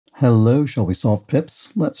Hello, shall we solve pips?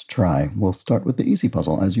 Let's try. We'll start with the easy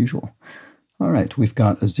puzzle, as usual. All right, we've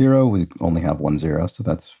got a 0. We only have 1 0, so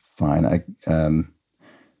that's fine.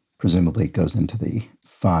 Presumably it goes into the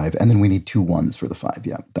 5, and then we need 2 1s for the 5.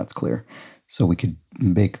 Yeah, that's clear. So we could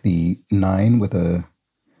make the 9 with a...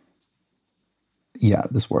 Yeah,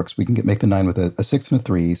 this works. We can make the 9 with a 6 and a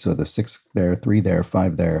 3, so the 6 there, 3 there,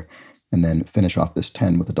 5 there, and then finish off this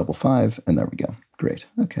 10 with a double 5, and there we go. Great,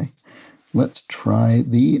 okay. Let's try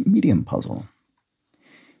the medium puzzle.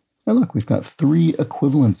 Now look, we've got 3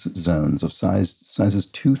 equivalence zones of sizes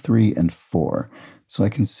 2, 3, and 4. So I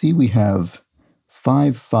can see we have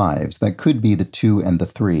 5 5s. That could be the 2 and the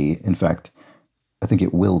 3. In fact, I think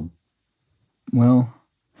it will... Well,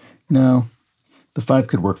 no. The 5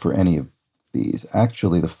 could work for any of these.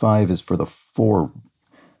 Actually, the 5 is for the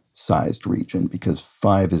 4-sized region, because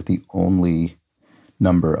 5 is the only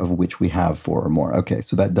number of which we have 4 or more. Okay,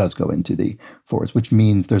 so that does go into the 4s, which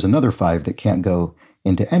means there's another 5 that can't go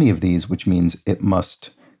into any of these, which means it must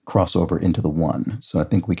cross over into the 1. So I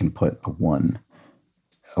think we can put a 1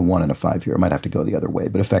 and a 5 here. It might have to go the other way,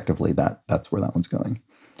 but effectively that's where that one's going.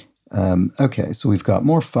 Okay, so we've got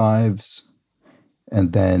more 5s,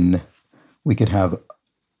 and then we could have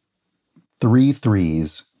 3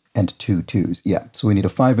 3s and 2 2s. Yeah, so we need a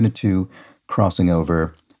 5 and a 2 crossing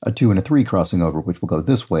over, a 2 and a 3 crossing over, which will go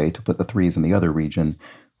this way to put the 3s in the other region.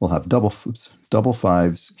 We'll have double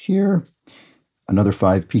 5s here, another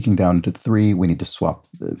 5 peeking down into the 3. We need to swap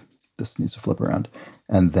this needs to flip around.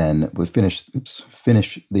 And then we finish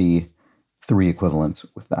the 3 equivalents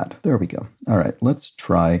with that. There we go. All right, let's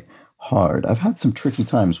try hard. I've had some tricky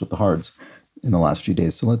times with the hards in the last few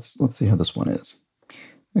days, so let's see how this one is.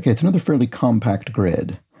 Okay, it's another fairly compact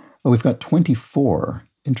grid. Oh, we've got 24.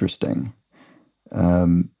 Interesting.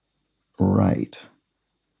 Right.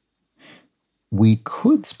 We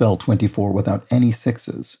could spell 24 without any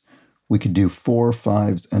 6s. We could do 4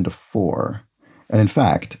 5s and a 4. And in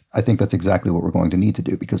fact, I think that's exactly what we're going to need to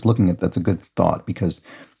do, because looking at that's a good thought, because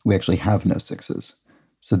we actually have no 6s.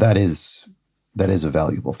 So that is a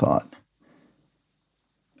valuable thought.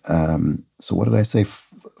 So what did I say?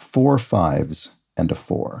 4 5s and a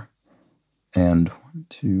 4. And 1,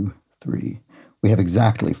 2, 3. We have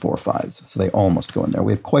exactly 4 5s, so they almost go in there.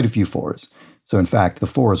 We have quite a few 4s. So in fact, the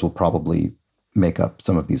 4s will probably make up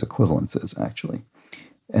some of these equivalences, actually.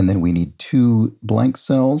 And then we need 2 blank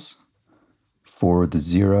cells for the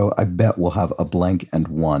 0. I bet we'll have a blank and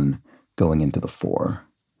 1 going into the 4.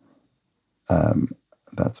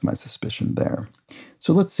 That's my suspicion there.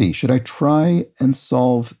 So let's see. Should I try and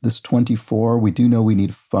solve this 24? We do know we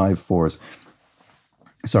need 4 5s.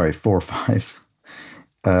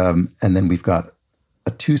 And then we've got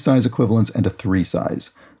a 2-size equivalence and a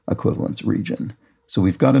 3-size equivalence region. So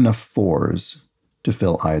we've got enough 4s to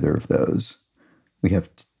fill either of those. We have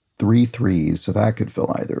 3 3s, so that could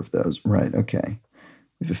fill either of those. Right, okay.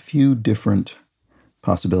 We have a few different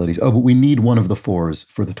possibilities. Oh, but we need one of the 4s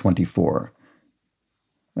for the 24.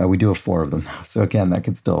 We do have 4 of them, though. So again, that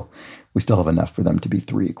could we still have enough for them to be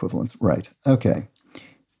 3 equivalents. Right, okay.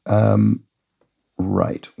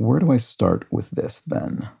 Right, where do I start with this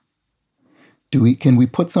then? Can we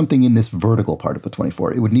put something in this vertical part of the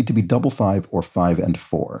 24? It would need to be double 5 or 5 and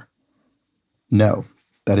 4. No,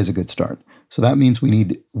 that is a good start. So that means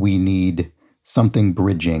we need something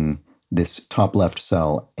bridging this top left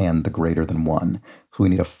cell and the greater than 1. So we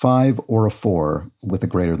need a 5 or a 4 with a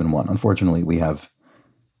greater than 1. Unfortunately, we have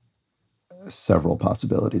several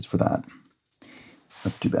possibilities for that.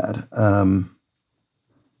 That's too bad.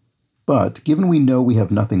 But given we know we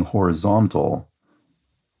have nothing horizontal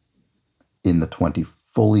in the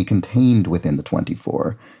fully contained within the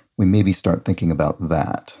 24, we maybe start thinking about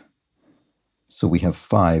that. So we have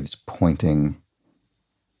 5s pointing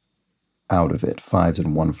out of it, 5s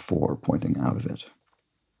and 1 4 pointing out of it.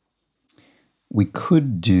 We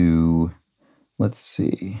could do, let's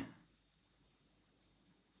see.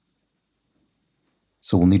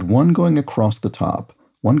 So we'll need 1 going across the top,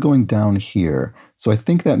 1 going down here. So I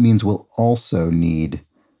think that means we'll also need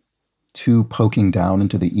 2 poking down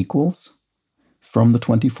into the equals from the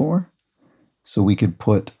 24. So we could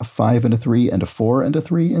put a 5 and a 3 and a 4 and a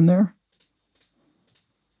 3 in there.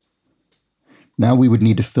 Now we would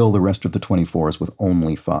need to fill the rest of the 24s with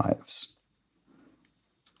only 5s.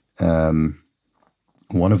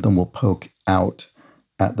 One of them will poke out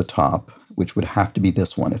at the top, which would have to be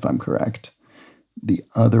this one if I'm correct. The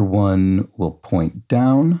other one will point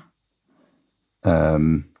down.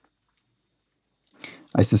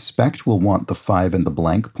 I suspect we'll want the 5 and the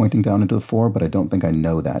blank pointing down into the 4, but I don't think I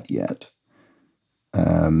know that yet.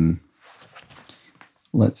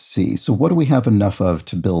 Let's see. So what do we have enough of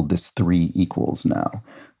to build this 3 equals now?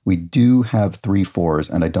 We do have 3 4s,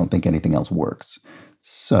 and I don't think anything else works.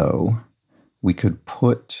 So we could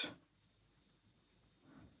put,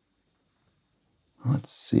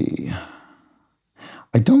 let's see.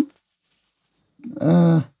 I don't,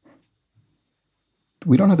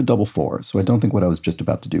 we don't have a double 4, so I don't think what I was just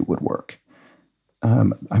about to do would work.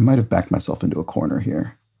 I might have backed myself into a corner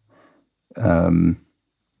here.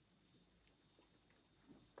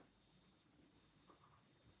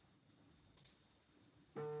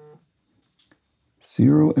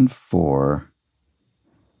 0 and 4.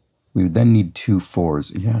 We would then need 2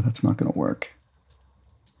 4s. Yeah, that's not going to work.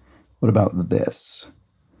 What about this?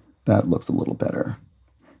 That looks a little better.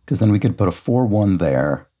 Because then we could put a 4 1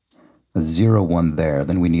 there, a 0 1 there.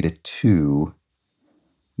 Then we need a 2.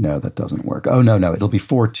 No, that doesn't work. Oh, no, it'll be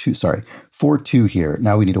 4 2. Sorry, 4 2 here.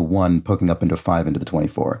 Now we need a 1 poking up into 5 into the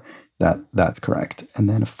 24. That's correct. And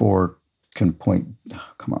then a 4 can point.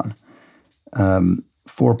 Oh, come on.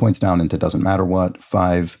 4 points down into doesn't matter what.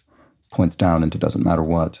 5 points down into doesn't matter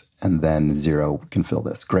what. And then 0 can fill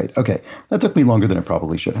this. Great. Okay, that took me longer than it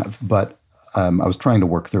probably should have. But I was trying to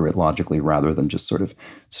work through it logically rather than just sort of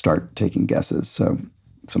start taking guesses. So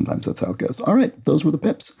sometimes that's how it goes. All right, those were the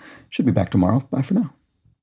pips. Should be back tomorrow. Bye for now.